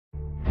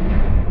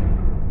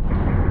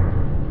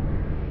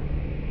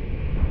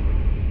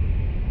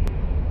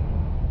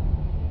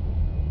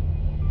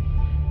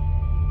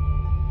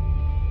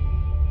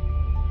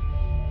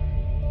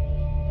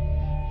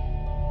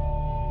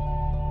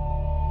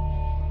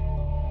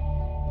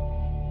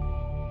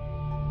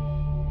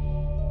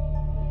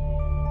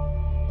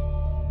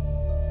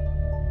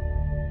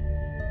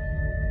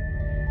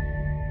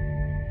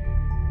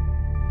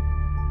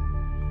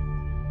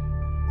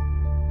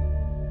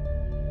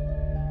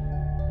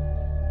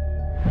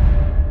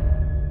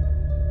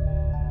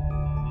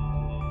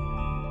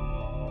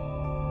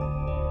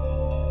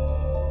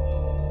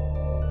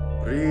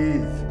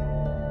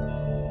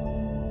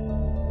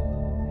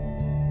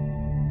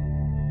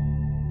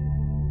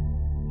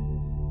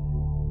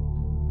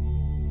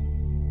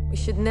We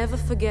should never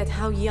forget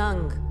how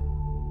young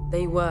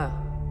they were.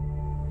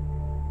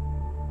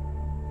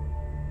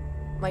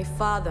 My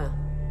father,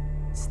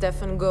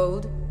 Stefan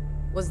Gold,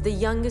 was the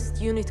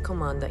youngest unit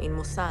commander in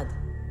Mossad.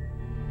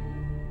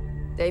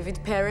 David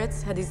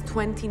Peretz had his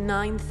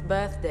 29th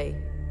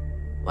birthday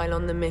while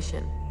on the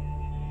mission.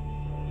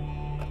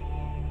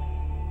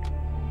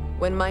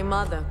 When my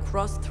mother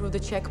crossed through the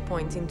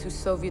checkpoint into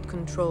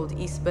Soviet-controlled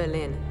East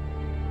Berlin,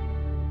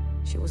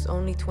 she was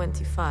only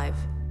 25.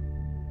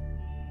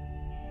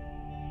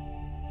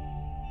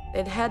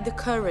 They'd had the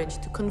courage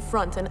to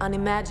confront an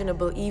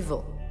unimaginable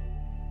evil.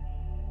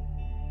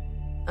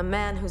 A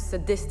man whose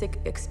sadistic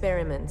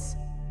experiments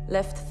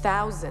left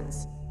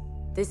thousands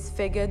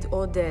disfigured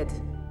or dead,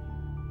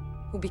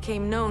 who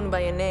became known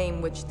by a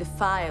name which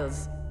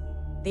defiles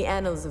the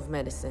annals of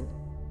medicine: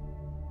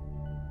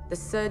 the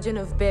Surgeon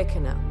of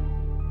Birkenau.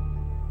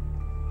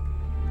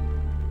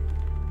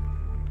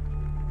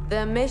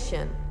 Their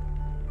mission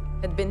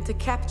had been to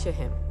capture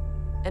him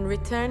and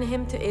return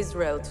him to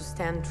Israel to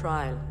stand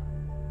trial.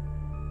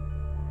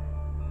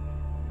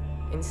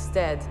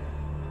 Instead,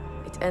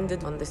 it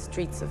ended on the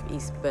streets of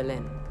East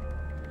Berlin.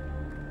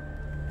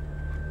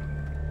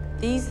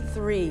 These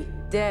three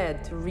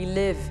dared to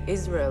relive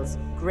Israel's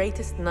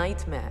greatest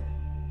nightmare,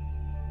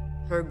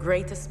 her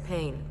greatest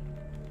pain.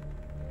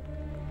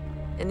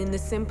 And in the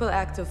simple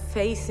act of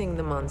facing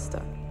the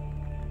monster,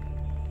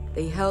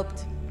 they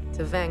helped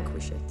to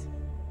vanquish it.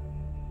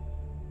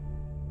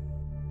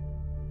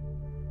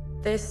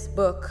 This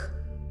book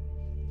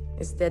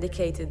is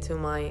dedicated to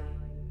my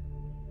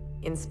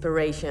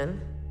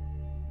inspiration,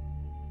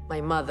 my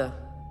mother,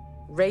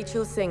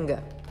 Rachel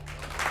Singer.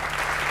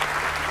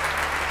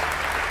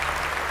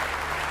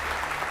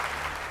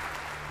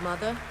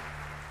 Mother?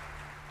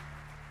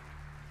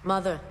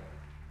 Mother,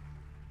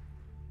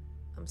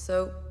 I'm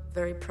so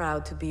very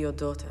proud to be your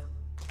daughter.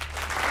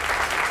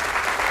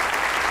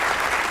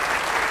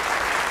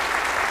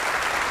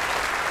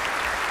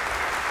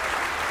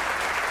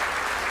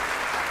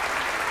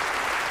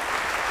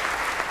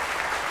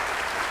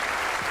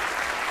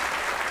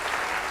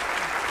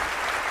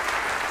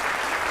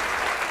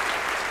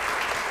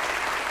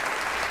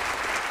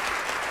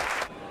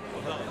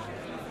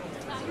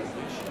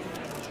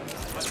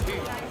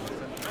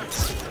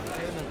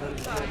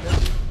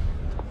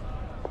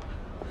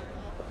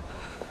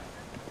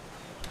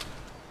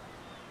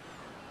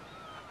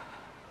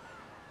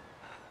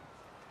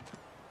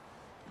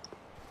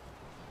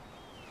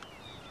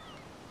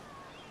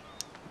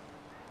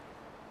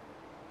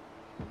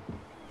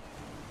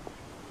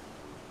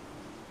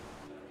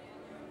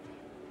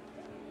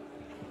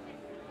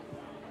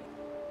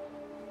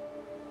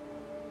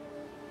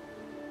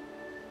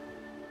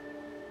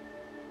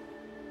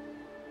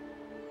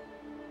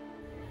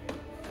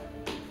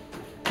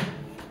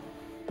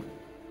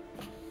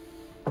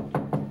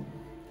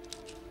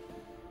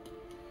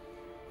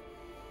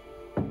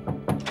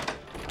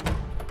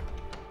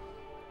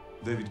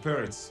 David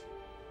Peretz.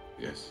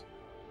 Yes.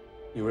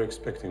 You were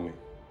expecting me?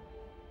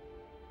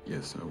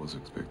 Yes, I was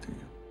expecting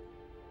you.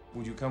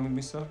 Would you come with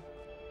me, sir?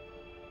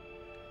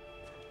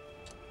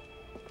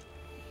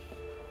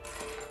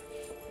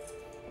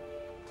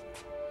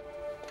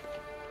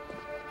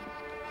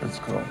 Let's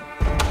go.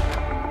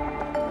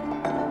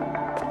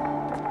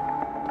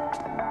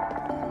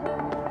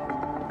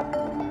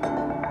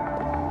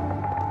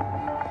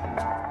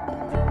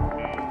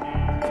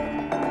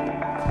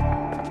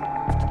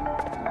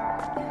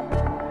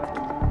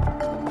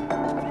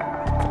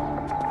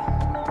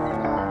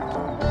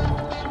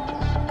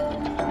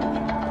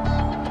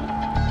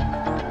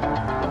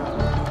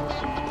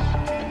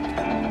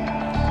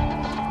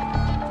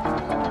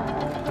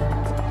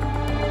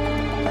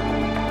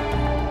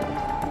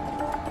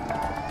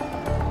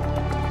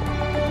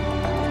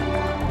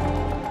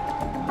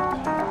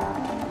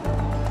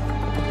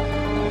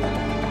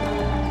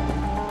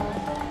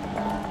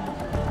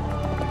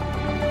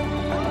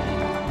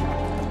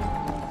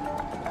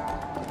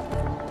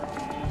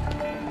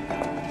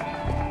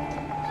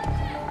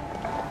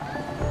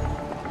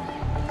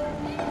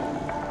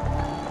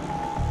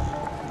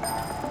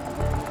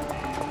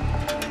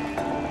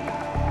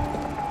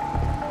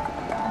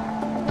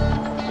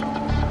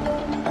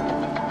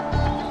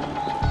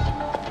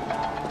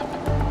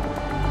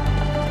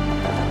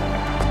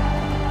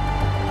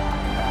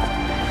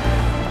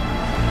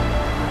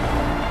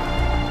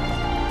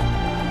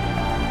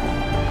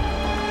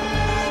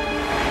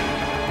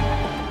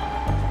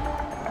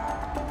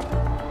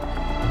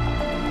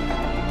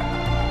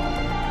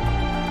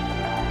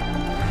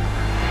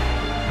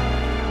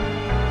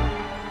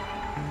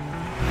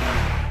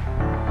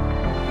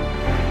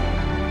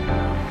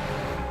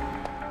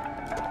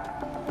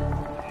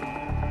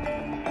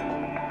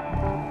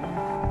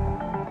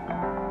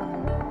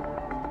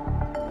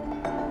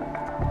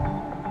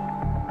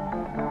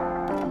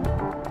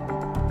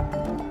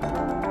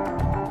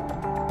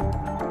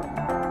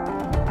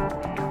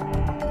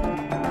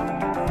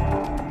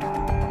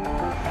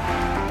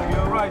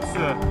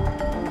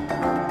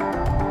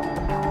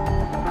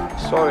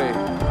 Sorry,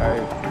 I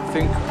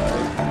think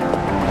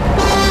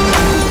I...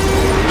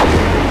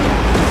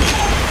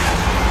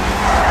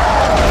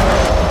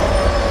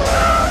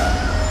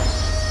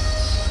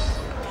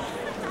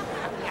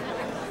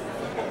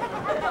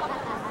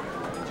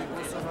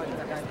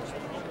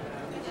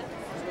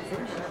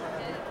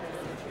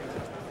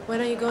 When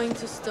are you going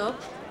to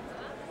stop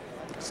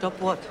Stop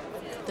what?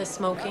 the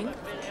smoking?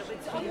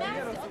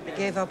 I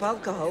gave up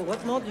alcohol.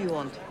 What more do you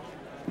want?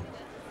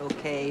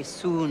 Okay,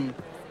 soon.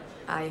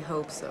 I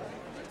hope so.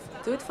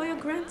 Do it for your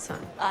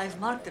grandson. I've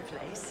marked the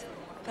place.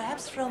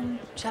 Perhaps from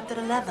chapter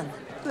 11.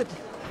 Good.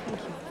 Thank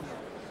you.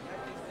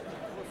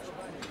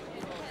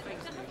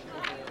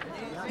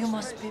 You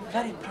must be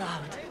very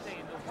proud.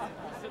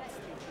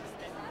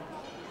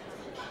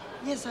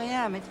 Yes, I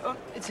am.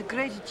 It's a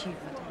great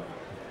achievement.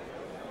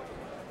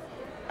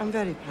 I'm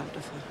very proud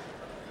of her.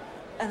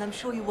 And I'm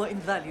sure you were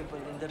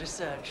invaluable in the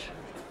research.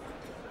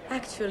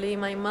 Actually,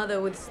 my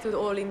mother withstood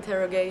all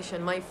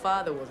interrogation. My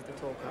father was the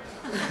talker.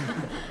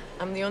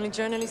 I'm the only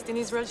journalist in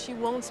Israel she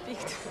won't speak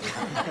to.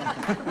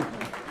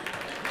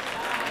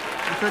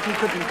 I thought he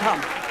couldn't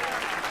come.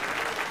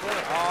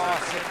 Oh,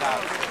 sit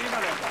down.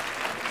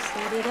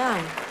 So did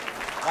I.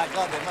 My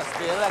God, it must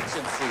be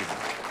election season.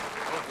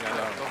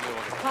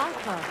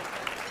 Papa,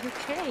 you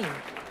came.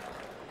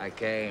 I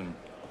came.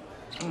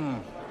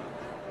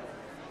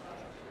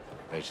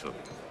 Rachel.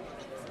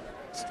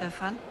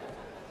 Stefan?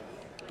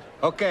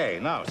 Okay,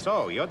 now,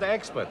 so you're the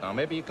expert now.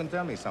 Maybe you can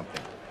tell me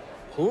something.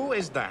 Who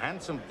is the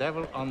handsome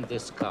devil on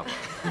this cover?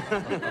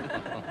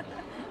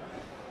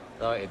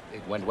 So it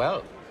went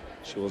well.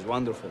 She was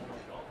wonderful.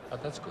 Oh,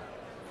 that's good.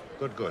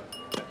 Good, good.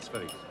 That's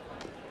very good.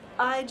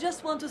 I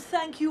just want to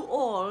thank you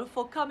all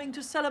for coming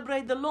to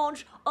celebrate the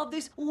launch of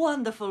this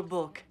wonderful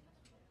book.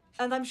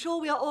 And I'm sure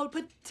we are all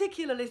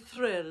particularly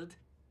thrilled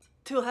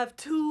to have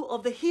two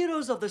of the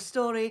heroes of the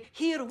story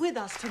here with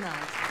us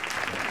tonight.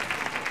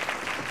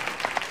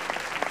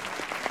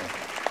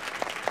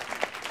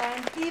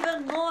 And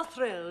even more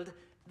thrilled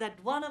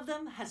that one of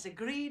them has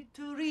agreed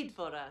to read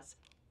for us.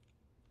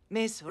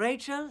 Miss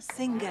Rachel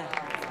Singer.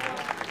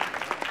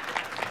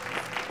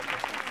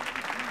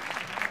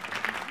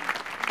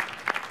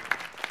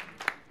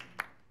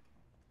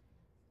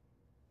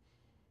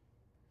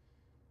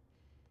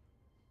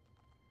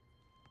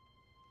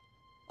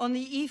 On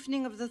the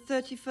evening of the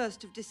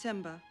 31st of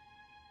December,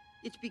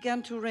 it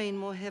began to rain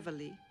more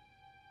heavily.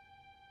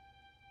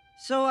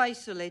 So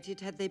isolated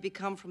had they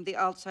become from the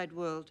outside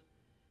world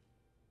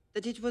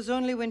that it was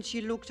only when she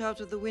looked out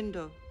of the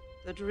window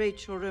that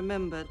Rachel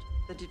remembered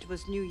that it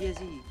was New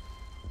Year's Eve.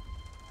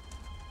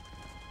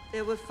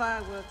 There were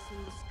fireworks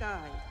in the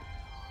sky,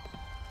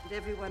 and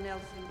everyone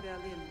else in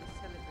Berlin was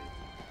celebrating.